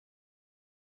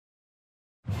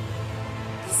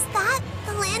Is that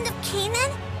the land of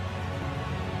Canaan?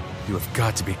 You have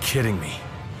got to be kidding me.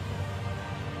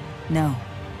 No,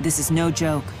 this is no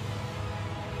joke.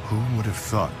 Who would have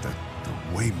thought that the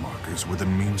waymarkers were the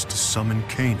means to summon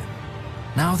Canaan?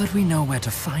 Now that we know where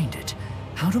to find it,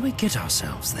 how do we get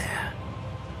ourselves there?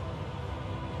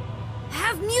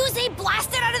 Have Muse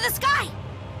blasted out of the sky!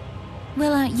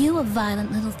 Well, aren't you a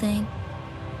violent little thing?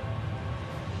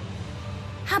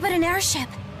 How about an airship?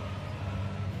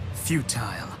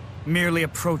 Futile. Merely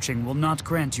approaching will not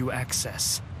grant you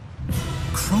access.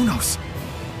 Chronos!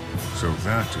 So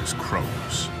that is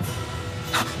Chronos.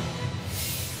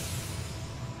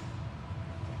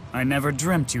 I never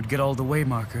dreamt you'd get all the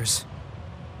waymarkers.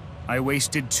 I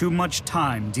wasted too much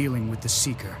time dealing with the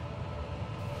Seeker.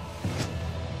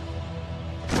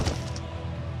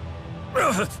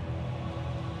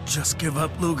 Just give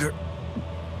up, Luger.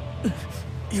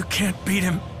 You can't beat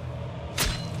him.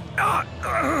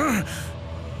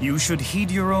 You should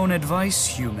heed your own advice,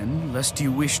 human, lest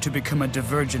you wish to become a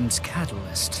divergence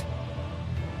catalyst.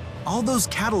 All those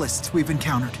catalysts we've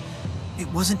encountered, it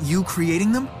wasn't you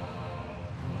creating them?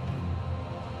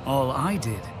 All I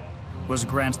did was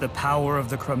grant the power of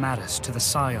the Chromatus to the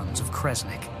scions of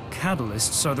Kresnik.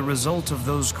 Catalysts are the result of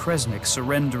those Kresnik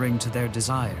surrendering to their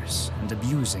desires and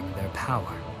abusing their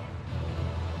power.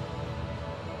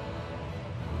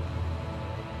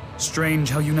 Strange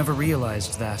how you never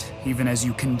realized that, even as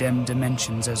you condemned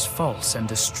dimensions as false and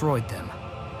destroyed them.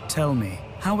 Tell me,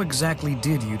 how exactly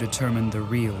did you determine the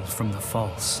real from the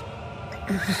false?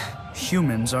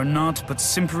 Humans are naught but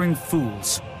simpering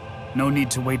fools. No need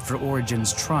to wait for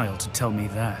Origin's trial to tell me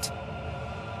that.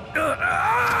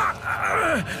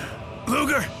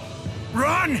 Luger!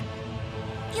 Run!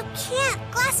 You can't!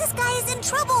 Glasses guy is in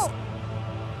trouble!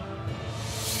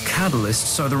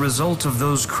 Catalysts are the result of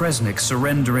those Kresnik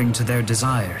surrendering to their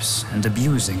desires and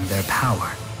abusing their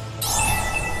power.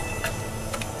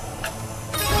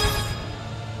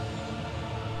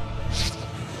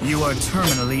 You are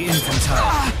terminally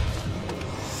infantile.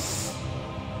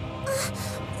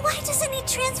 Why doesn't he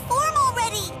transform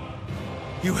already?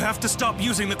 You have to stop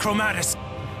using the Chromatus!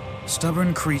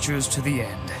 Stubborn creatures to the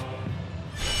end.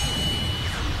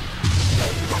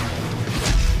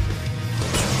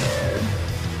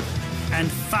 And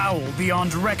foul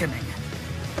beyond reckoning.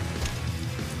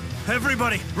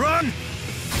 Everybody, run!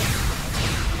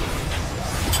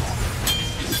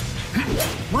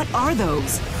 What are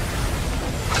those?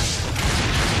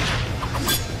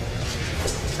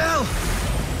 L!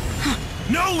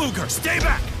 No, Luger! Stay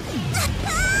back!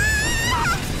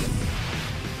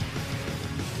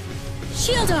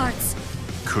 Shield arts!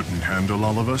 Couldn't handle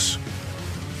all of us?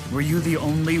 Were you the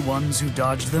only ones who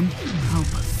dodged them? How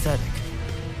pathetic.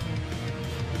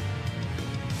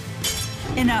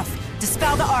 Enough.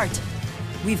 Dispel the art.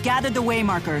 We've gathered the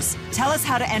waymarkers. Tell us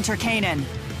how to enter Canaan.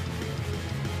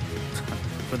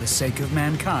 For the sake of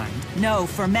mankind? No,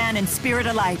 for man and spirit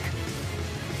alike.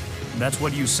 That's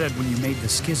what you said when you made the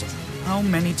schism. How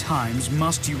many times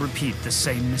must you repeat the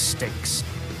same mistakes?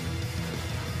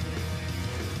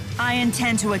 I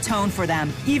intend to atone for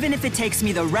them, even if it takes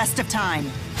me the rest of time.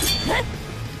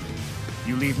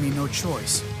 You leave me no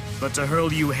choice, but to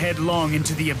hurl you headlong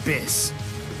into the abyss.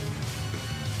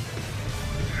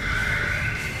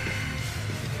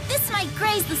 This might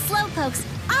graze the slowpokes.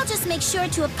 I'll just make sure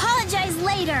to apologize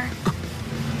later.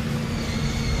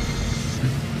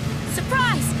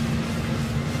 Surprise!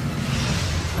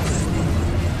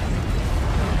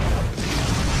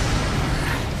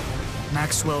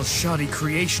 Maxwell's shoddy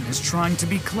creation is trying to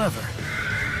be clever.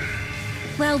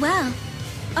 Well, well.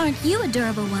 Aren't you a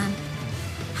durable one?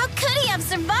 How could he have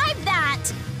survived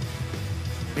that?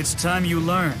 It's time you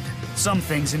learned. Some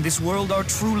things in this world are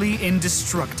truly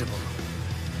indestructible.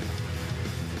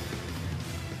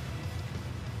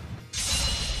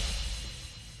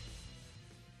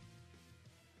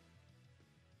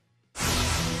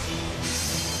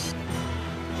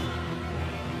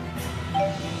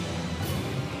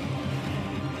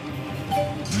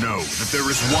 Know that there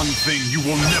is one thing you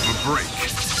will never break.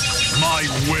 My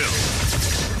will.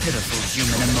 Pitiful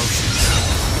human emotions.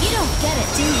 You don't get it,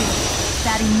 do you?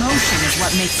 That emotion is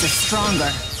what makes us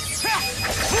stronger.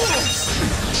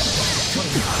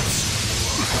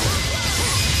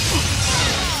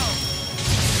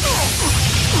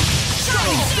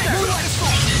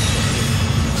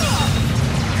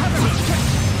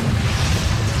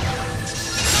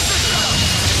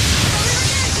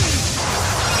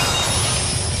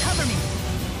 Cover me.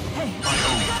 Hey,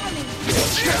 cover me.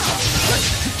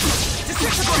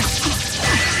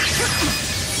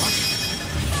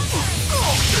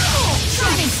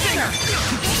 Shooting stinger!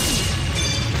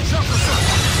 Jump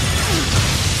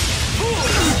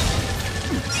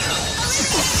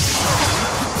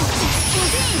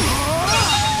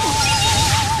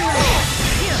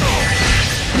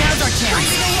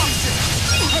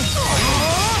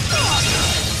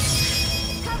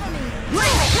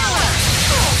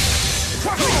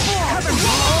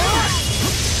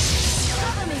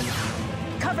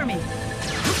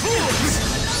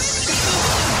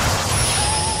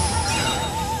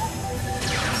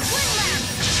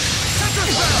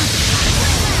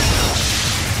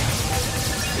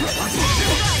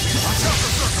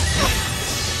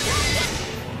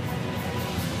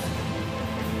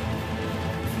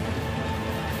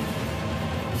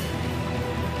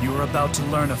You are about to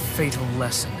learn a fatal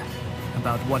lesson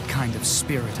about what kind of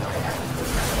spirit I am.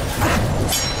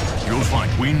 You'll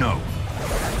find we know.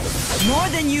 More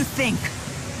than you think.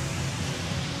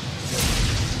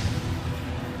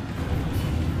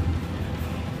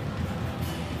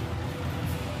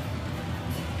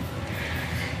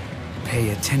 Pay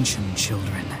attention,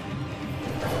 children.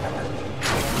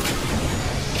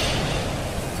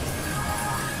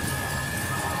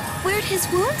 Where'd his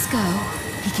wounds go?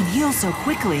 He can heal so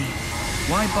quickly.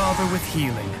 Why bother with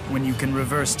healing when you can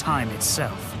reverse time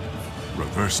itself?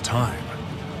 Reverse time?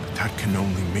 That can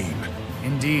only mean...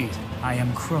 Indeed, I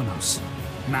am Chronos,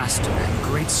 master and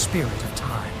great spirit of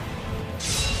time.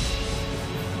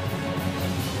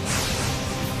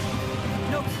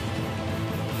 Nope.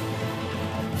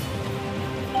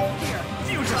 Here,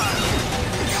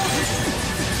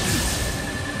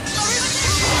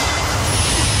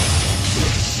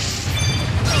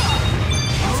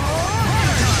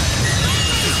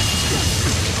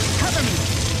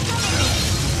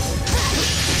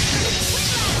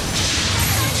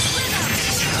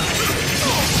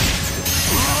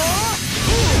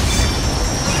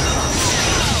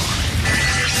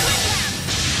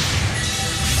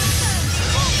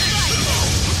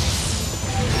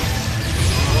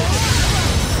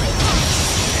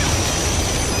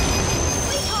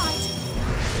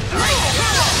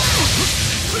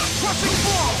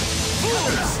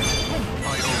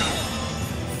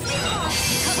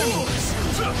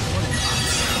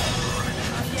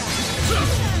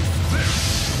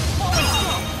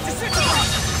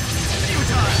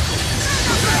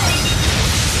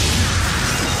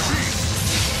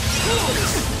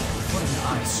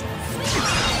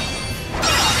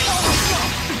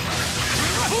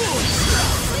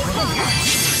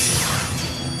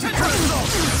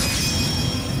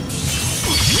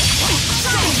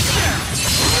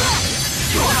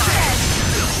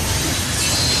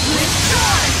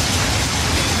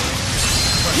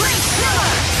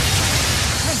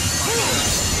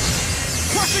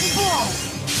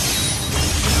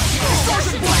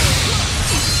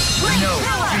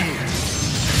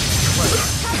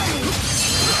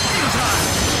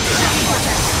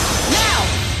 Now!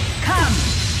 Come!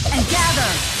 And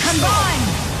gather! Combine!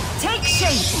 Take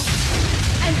shape!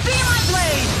 And be my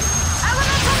blade!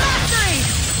 Elemental mastery!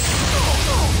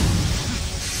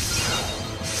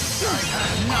 I've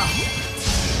had enough!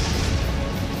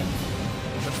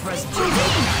 The present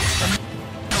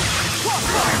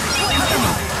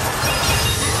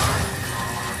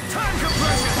time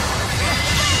compression!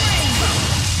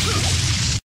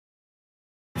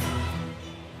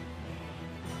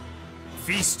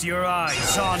 Feast your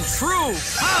eyes on true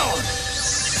power!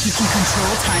 You can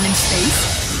control time and space?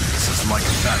 This is like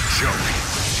a bad joke.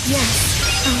 Yes,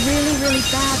 a really, really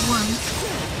bad one.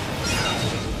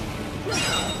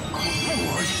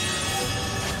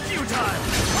 Futile!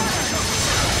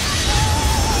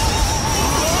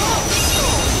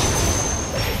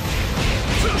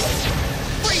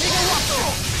 Freezing eruption!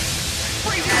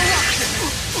 Freezing eruption!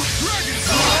 Dragon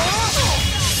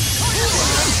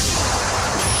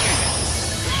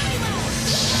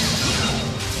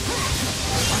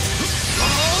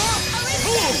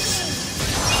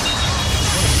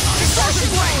Distortion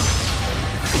blade!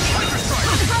 Hyper strike!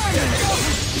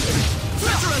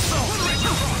 Flitter assault!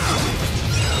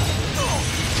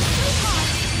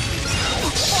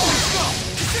 Falling smoke!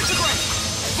 Disintegrate!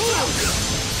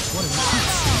 What an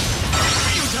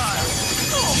futile!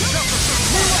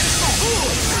 Moonlight assault!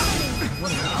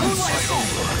 What an moonlight assault!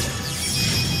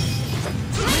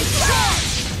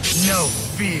 No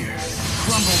fear!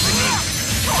 Crumble beneath!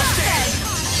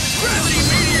 Gravity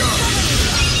meteor!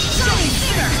 Shining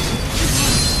Fear!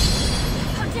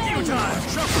 Futile!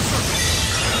 Chakra circle!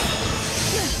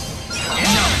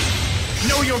 Enough!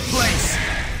 Know your place!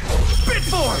 Bit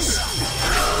force!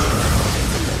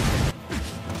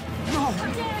 How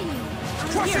dare you?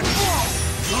 Crushing blow!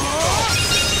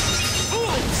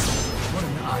 Fools! What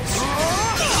an ice!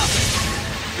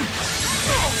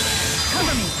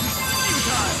 Cover me!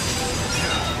 Futile!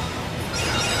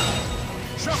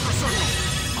 Chakra circle!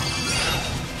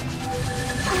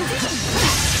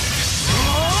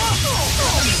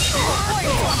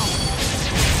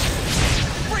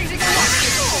 Freezing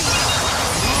eruption!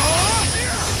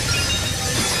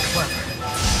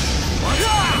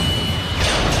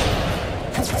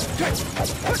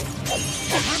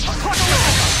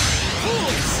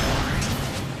 Fools!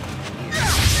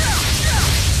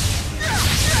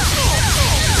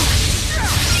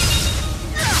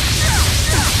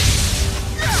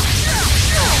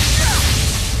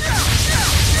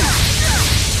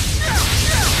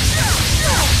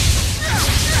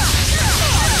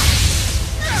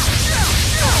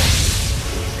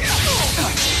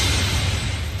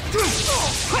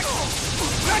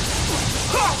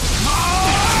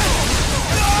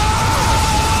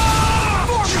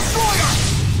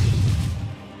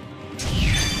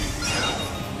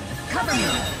 Cover me!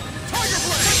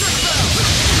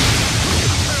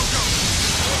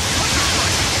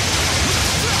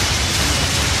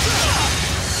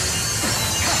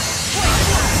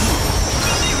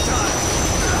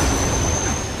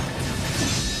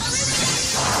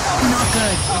 Not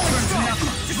good.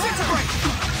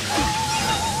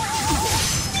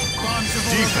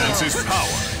 Defense is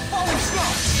power.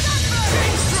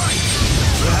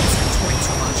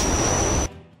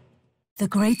 The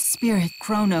Great Spirit,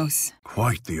 Chronos.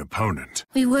 Quite the opponent.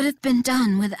 We would have been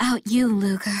done without you,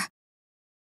 Luger.